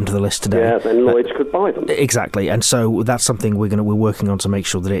 add them to the list today. Yeah, then Lloyds could buy them. Exactly, and so that's something we're working on to make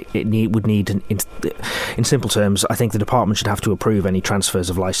sure that it would need, in simple terms, I think the department should have to approve any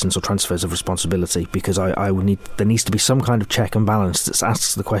transfers of licence or transfers of responsibility, because there needs to be some kind of check and balance that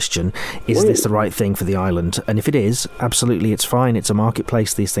asks the question, is this the right thing for the island? And if it is, absolutely it's fine, it's a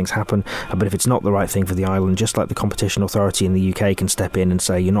marketplace, these things happen, but if it's not the right thing for the island, just like the Competition Authority in the UK can step in and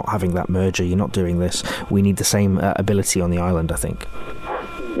say, you're not having that merger, you're not doing this, we need the same ability on the island, I think.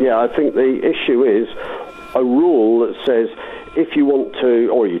 Yeah, I think the issue is a rule that says if you want to,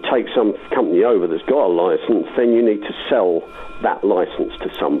 or you take some company over that's got a licence, then you need to sell that licence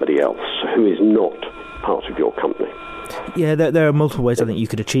to somebody else who is not part of your company. Yeah, there are multiple ways I think you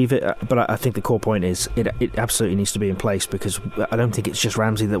could achieve it, but I think the core point is it absolutely needs to be in place, because I don't think it's just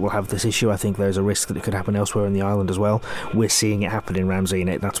Ramsey that will have this issue. I think there's a risk that it could happen elsewhere in the island as well. We're seeing it happen in Ramsey,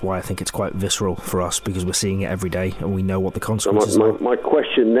 and that's why I think it's quite visceral for us, because we're seeing it every day and we know what the consequences are. My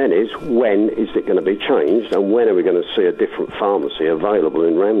question then is, when is it going to be changed, and when are we going to see a different pharmacy available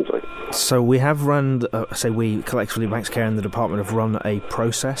in Ramsey? So we have run, we collectively, Manx Care and the department have run a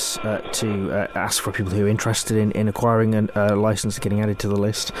process to ask for people who are interested in acquiring a licence getting added to the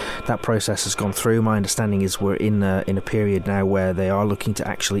list. That process has gone through. My understanding is we're in a period now where they are looking to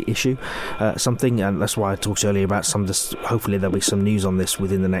actually issue something, and that's why I talked earlier about some of this. Hopefully there'll be some news on this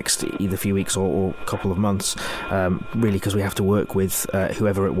within the next either few weeks or couple of months, really, because we have to work with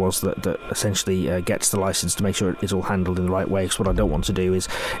whoever it was that essentially gets the licence to make sure it's all handled in the right way, because what I don't want to do is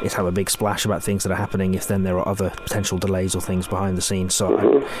have a big splash about things that are happening if then there are other potential delays or things behind the scenes. So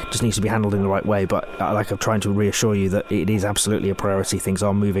it just needs to be handled in the right way, but I'm trying to reassure you that it is absolutely a priority. Things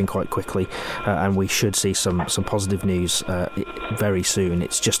are moving quite quickly, and we should see some positive news very soon.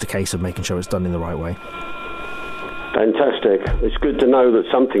 It's just a case of making sure it's done in the right way. Fantastic. It's good to know that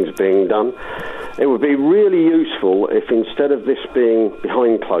something's being done. It would be really useful if, instead of this being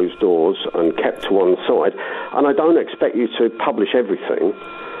behind closed doors and kept to one side, and I don't expect you to publish everything,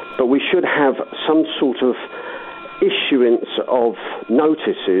 but we should have some sort of issuance of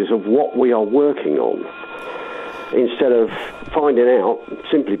notices of what we are working on. instead of finding out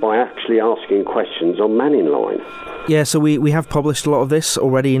simply by actually asking questions on Manning Line. Yeah, so we have published a lot of this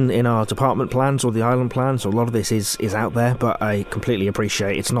already in our department plans or the island plans, so a lot of this is out there, but I completely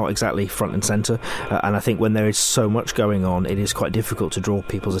appreciate it's not exactly front and centre, and I think when there is so much going on, it is quite difficult to draw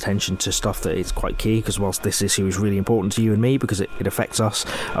people's attention to stuff that is quite key, because whilst this issue is really important to you and me, because it affects us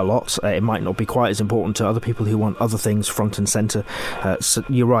a lot, it might not be quite as important to other people who want other things front and centre. So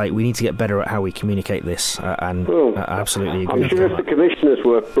you're right, we need to get better at how we communicate this, and I absolutely agree. I'm sure if the commissioners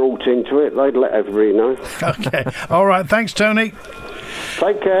were brought into it, they'd let everybody know. Okay. All right. Thanks, Tony.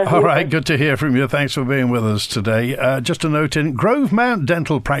 Take care. All right, good to hear from you. Thanks for being with us today. Just a note in, Grovemount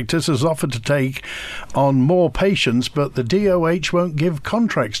Dental Practice has offered to take on more patients, but the DOH won't give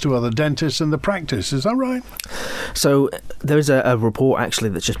contracts to other dentists in the practice. Is that right? So there is a report actually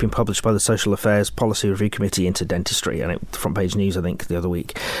that's just been published by the Social Affairs Policy Review Committee into dentistry, and front page news, I think, the other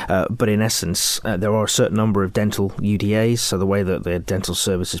week. But in essence, there are a certain number of dental UDAs, so the way that the dental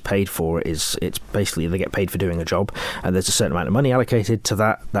service is paid for is it's basically they get paid for doing a job, and there's a certain amount of money allocated to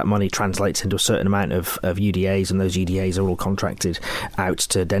that. That money translates into a certain amount of UDAs, and those UDAs are all contracted out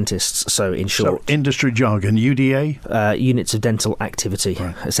to dentists. So in short, so industry jargon, UDA? Units of dental activity.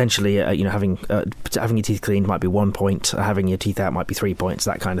 Right. Essentially, having your teeth cleaned might be 1 point, having your teeth out might be 3 points,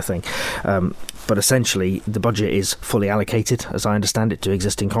 that kind of thing. But essentially, the budget is fully allocated, as I understand it, to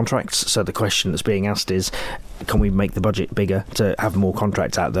existing contracts. So the question that's being asked is, can we make the budget bigger to have more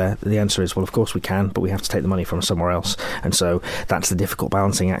contracts out there? The answer is, well, of course we can, but we have to take the money from somewhere else. And so that's the difficult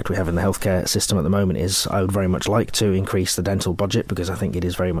balancing act we have in the healthcare system at the moment. Is I would very much like to increase the dental budget because I think it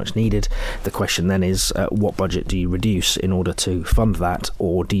is very much needed. The question then is, what budget do you reduce in order to fund that,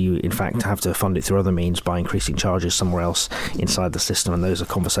 or do you in fact have to fund it through other means by increasing charges somewhere else inside the system? And those are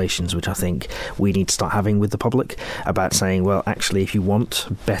conversations which I think we need to start having with the public about saying, well, actually, if you want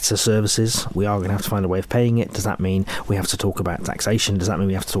better services, we are going to have to find a way of paying it. Does that mean we have to talk about taxation? Does that mean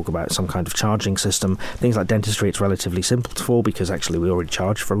we have to talk about some kind of charging system? Things like dentistry, it's relatively simple for, because actually we already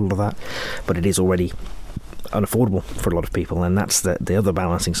charge for a lot of that, but it is already unaffordable for a lot of people, and that's the other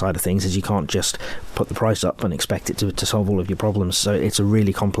balancing side of things, is you can't just put the price up and expect it to solve all of your problems. So it's a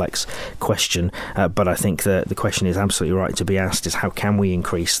really complex question, but I think that the question is absolutely right to be asked, is how can we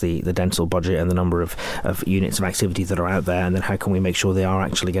increase the dental budget and the number of units of activity that are out there, and then how can we make sure they are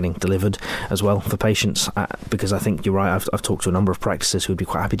actually getting delivered as well for patients, because I think you're right, I've talked to a number of practices who'd be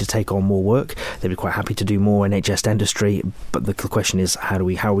quite happy to take on more work, they'd be quite happy to do more NHS dentistry, but the question is, how are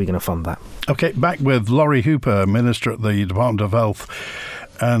we going to fund that? Okay, back with Laurie Hooper, Minister at the Department of Health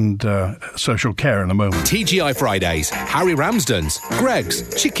and Social Care in a moment. TGI Fridays, Harry Ramsden's,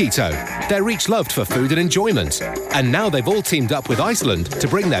 Greggs, Chiquito. They're each loved for food and enjoyment. And now they've all teamed up with Iceland to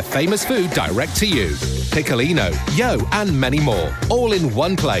bring their famous food direct to you. Piccolino, Yo, and many more. All in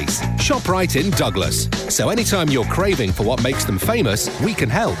one place. Shop right in Douglas. So anytime you're craving for what makes them famous, we can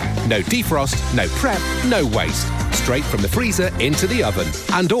help. No defrost, no prep, no waste. Straight from the freezer into the oven.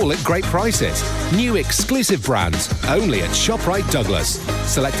 And all at great prices. New exclusive brands, only at ShopRite Douglas.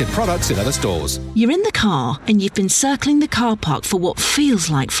 Selected products in other stores. You're in the car and you've been circling the car park for what feels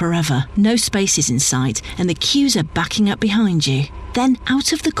like forever. No spaces in sight and the queues are backing up behind you. Then,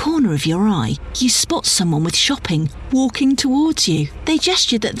 out of the corner of your eye, you spot someone with shopping walking towards you. They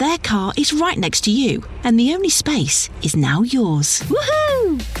gesture that their car is right next to you and the only space is now yours.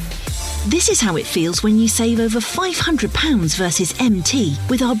 Woohoo! This is how it feels when you save over £500 versus MT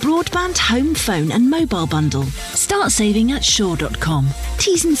with our broadband, home, phone and mobile bundle. Start saving at shaw.com.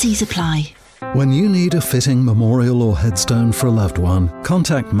 T's and C's apply. When you need a fitting memorial or headstone for a loved one,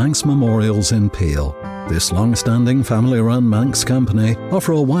 contact Manx Memorials in Peel. This long-standing family-run Manx company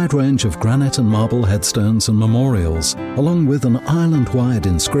offer a wide range of granite and marble headstones and memorials, along with an island-wide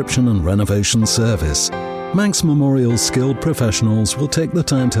inscription and renovation service. Manx Memorial's skilled professionals will take the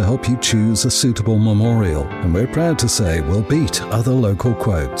time to help you choose a suitable memorial, and we're proud to say we'll beat other local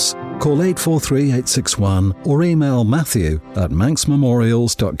quotes. Call 843 861 or email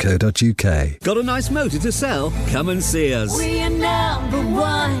matthew@manxmemorials.co.uk. Got a nice motor to sell? Come and see us. We are number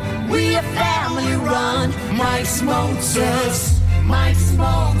one. We are family run. Mike's Motors. Mike's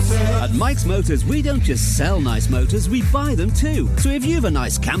Motors. At Mike's Motors, we don't just sell nice motors, we buy them too. So if you have a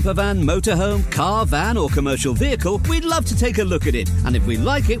nice camper van, motorhome, car, van or commercial vehicle, we'd love to take a look at it. And if we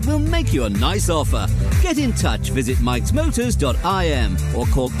like it, we'll make you a nice offer. Get in touch, visit mikesmotors.im or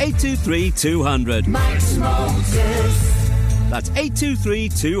call 823 200. Mike's Motors. That's 823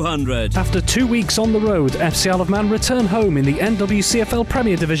 200. After 2 weeks on the road, FC Isle of Man return home in the NWCFL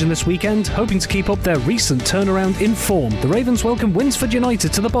Premier Division this weekend, hoping to keep up their recent turnaround in form. The Ravens welcome Winsford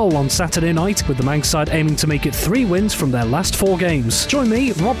United to the Bowl on Saturday night, with the Manx side aiming to make it 3 wins from their last 4 games. Join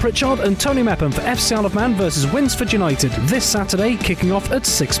me, Rob Pritchard and Tony Mepham for FC Isle of Man versus Winsford United this Saturday, kicking off at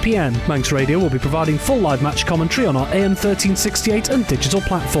 6 p.m. Manx Radio will be providing full live match commentary on our AM 1368 and digital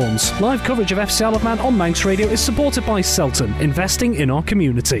platforms. Live coverage of FC Isle of Man on Manx Radio is supported by Selton, investing in our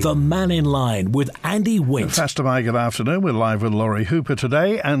community. The Man in Line with Andy Wint. Faster Mike, good afternoon. We're live with Laurie Hooper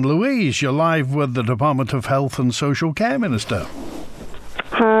today. And Louise, you're live with the Department of Health and Social Care Minister.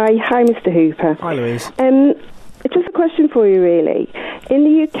 Hi, Mr. Hooper. Hi, Louise. Just a question for you, really. In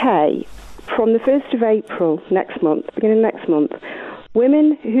the UK, from the 1st of April beginning next month,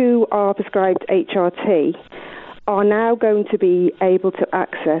 women who are prescribed HRT are now going to be able to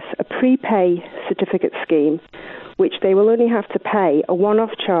access a prepay certificate scheme, which they will only have to pay a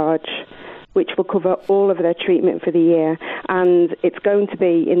one-off charge, which will cover all of their treatment for the year. And it's going to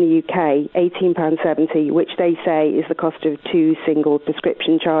be, in the UK, £18.70, which they say is the cost of 2 single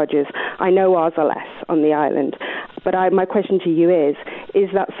prescription charges. I know ours are less on the island. But my question to you is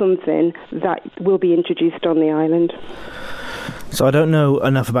that something that will be introduced on the island? So I don't know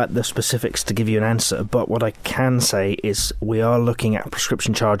enough about the specifics to give you an answer, but what I can say is we are looking at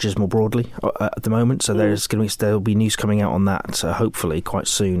prescription charges more broadly at the moment. So there'll be news coming out on that, hopefully quite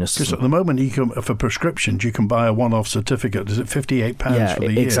soon. Because at the moment, for prescriptions, you can buy a one-off certificate. Is it £58 for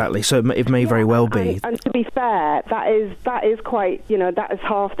the year? Exactly. So it may very well be. And to be fair, that is quite, that is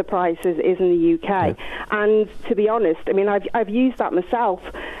half the price as it is in the UK. Yeah. And to be honest, I mean, I've used that myself,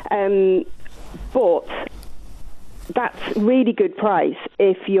 but that's really good price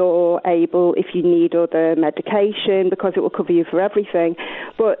if you need other medication, because it will cover you for everything.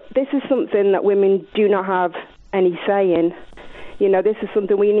 But this is something that women do not have any say in. This is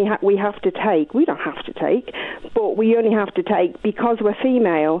something we have to take. We don't have to take, but we only have to take because we're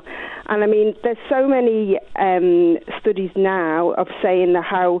female. And I mean, there's so many studies now of saying that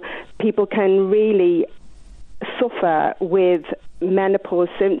how people can really suffer with menopause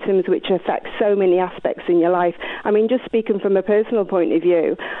symptoms, which affect so many aspects in your life. I mean, just speaking from a personal point of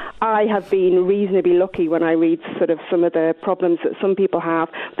view, I have been reasonably lucky when I read sort of some of the problems that some people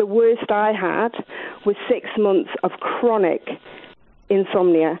have. The worst I had was 6 months of chronic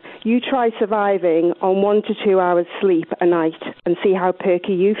insomnia. You try surviving on 1 to 2 hours sleep a night and see how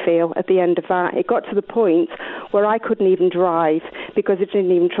perky you feel at the end of that. It got to the point where I couldn't even drive because I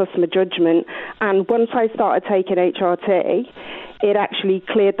didn't even trust my judgment. And once I started taking HRT, it actually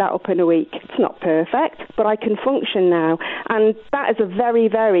cleared that up in a week. It's not perfect, but I can function now. And that is a very,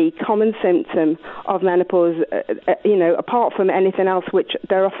 very common symptom of menopause, apart from anything else, which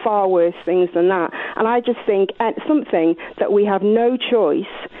there are far worse things than that. And I just think it's something that we have no choice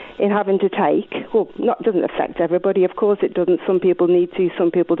in having to take. Well, it doesn't affect everybody, of course it doesn't. Some people need to,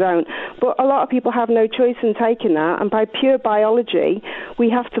 some people don't. But a lot of people have no choice in taking that. And by pure biology, we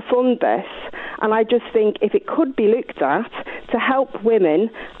have to fund this. And I just think if it could be looked at to help women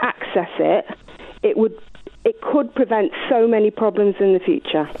access it, it could prevent so many problems in the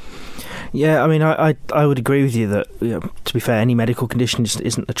future. Yeah, I mean, I would agree with you that, to be fair, any medical condition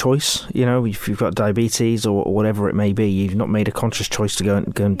isn't a choice. If you've got diabetes or whatever it may be, you've not made a conscious choice to go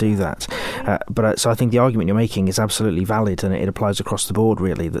and do that. So I think the argument you're making is absolutely valid, and it applies across the board,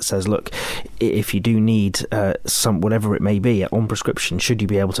 really, that says, look, if you do need whatever it may be on prescription, should you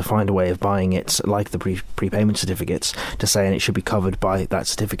be able to find a way of buying it, like the prepayment certificates, to say, and it should be covered by that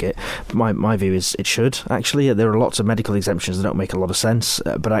certificate. My view is it should, actually. There are lots of medical exemptions that don't make a lot of sense,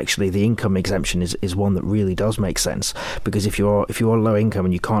 but actually the income exemption is one that really does make sense, because if you're low income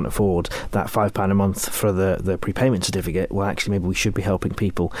and you can't afford that £5 a month for the prepayment certificate, well, actually maybe we should be helping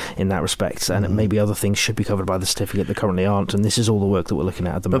people in that respect, and maybe other things should be covered by the certificate that currently aren't. And this is all the work that we're looking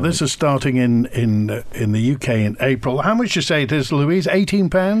at the moment. But this is starting in the UK in April. How much do you say it is, Louise?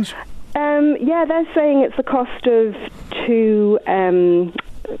 £18? Yeah, they're saying it's the cost of two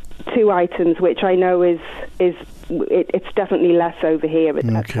items, which I know is it's definitely less over here at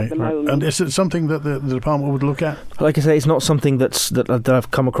the moment. And is it something that the department would look at? Like I say, it's not something that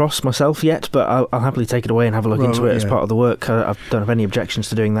I've come across myself yet, but I'll happily take it away and have a look into it as part of the work. I don't have any objections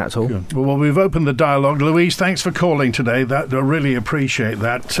to doing that at all. Good. Well, we've opened the dialogue. Louise, thanks for calling today. I really appreciate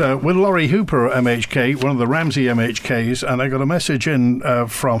that. With Laurie Hooper, MHK, one of the Ramsey MHKs, and I got a message in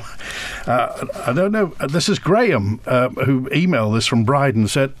from, I don't know, this is Graham, who emailed this from Bryden,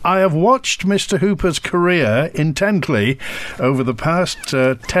 said, I have watched Mr. Hooper's career in intently over the past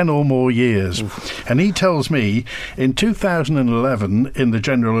 10 or more years. And he tells me in 2011, in the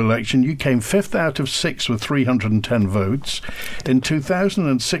general election, you came 5th out of 6 with 310 votes. In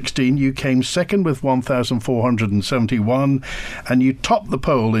 2016, you came 2nd with 1,471, and you topped the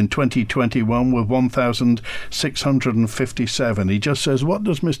poll in 2021 with 1,657. He just says, what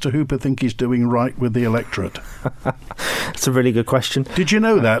does Mr. Hooper think he's doing right with the electorate? That's a really good question. Did you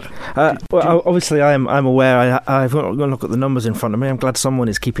know that? Obviously, I'm aware. I've got to look at the numbers in front of me. I'm glad someone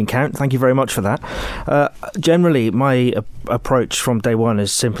is keeping count. Thank you very much for that. Generally, my approach from day one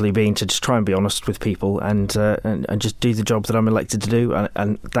has simply been to just try and be honest with people and just do the job that I'm elected to do.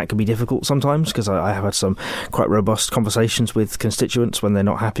 And that can be difficult sometimes, because I have had some quite robust conversations with constituents when they're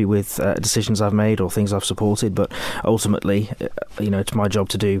not happy with decisions I've made or things I've supported. But ultimately, it's my job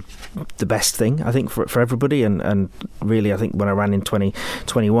to do the best thing, I think, for everybody. And really, I think when I ran in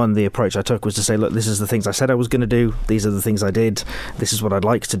 2021, the approach I took was to say, look, this is the things I said I was going to do. These are the things I did. This is what I'd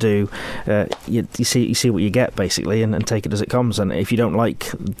like to do. You see what you get, basically, and take it as it comes. And if you don't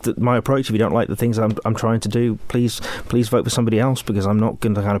like my approach, if you don't like the things I'm trying to do, please vote for somebody else, because I'm not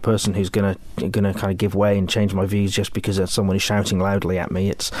the kind of person who's going to kind of give way and change my views just because someone is shouting loudly at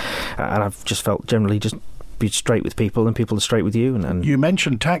me. And I've just felt generally just be straight with people, and people are straight with you. And you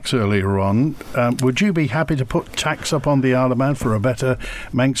mentioned tax earlier on. Would you be happy to put tax up on the Isle of Man for a better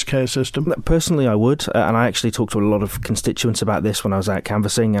Manx care system? Personally, I would, and I actually talked to a lot of constituents about this when I was out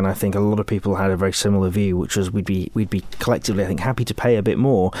canvassing, and I think a lot of people had a very similar view, which was we'd be collectively, I think, happy to pay a bit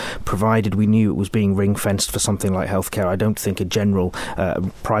more, provided we knew it was being ring-fenced for something like healthcare. I don't think a general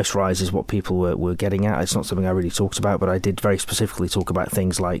price rise is what people were getting at. It's not something I really talked about, but I did very specifically talk about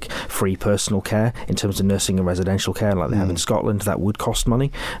things like free personal care in terms of nursing and residential care like they have in Scotland. That would cost money,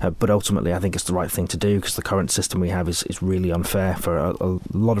 but ultimately I think it's the right thing to do, because the current system we have is really unfair for a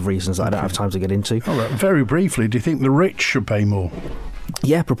lot of reasons that I don't have time to get into. All right. Very briefly, do you think the rich should pay more?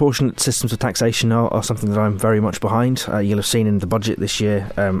 Yeah, proportionate systems of taxation are something that I'm very much behind. You'll have seen in the budget this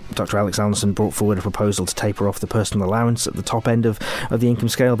year, Dr. Alex Allinson brought forward a proposal to taper off the personal allowance at the top end of the income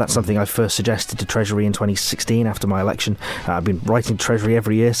scale. That's something I first suggested to Treasury in 2016 after my election. I've been writing to Treasury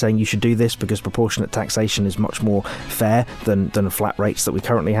every year saying you should do this, because proportionate taxation is much more fair than flat rates that we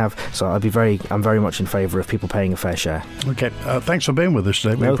currently have. So I'm very much in favour of people paying a fair share. Okay, thanks for being with us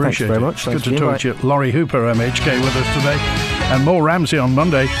today. We appreciate very it. Much. Good to talk to you. Laurie Hooper, MHK, with us today. And more Ramsey on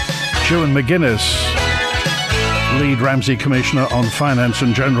Monday. Ewan McGuinness, lead Ramsey Commissioner on Finance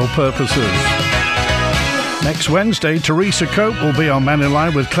and General Purposes. Next Wednesday, Teresa Cope will be on Man in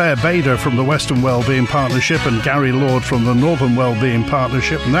Line with Claire Bader from the Western Wellbeing Partnership and Gary Lord from the Northern Wellbeing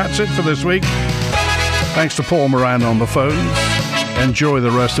Partnership. And that's it for this week. Thanks to Paul Moran on the phones. Enjoy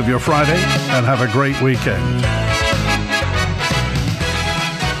the rest of your Friday and have a great weekend.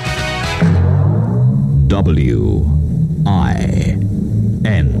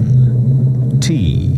 WIN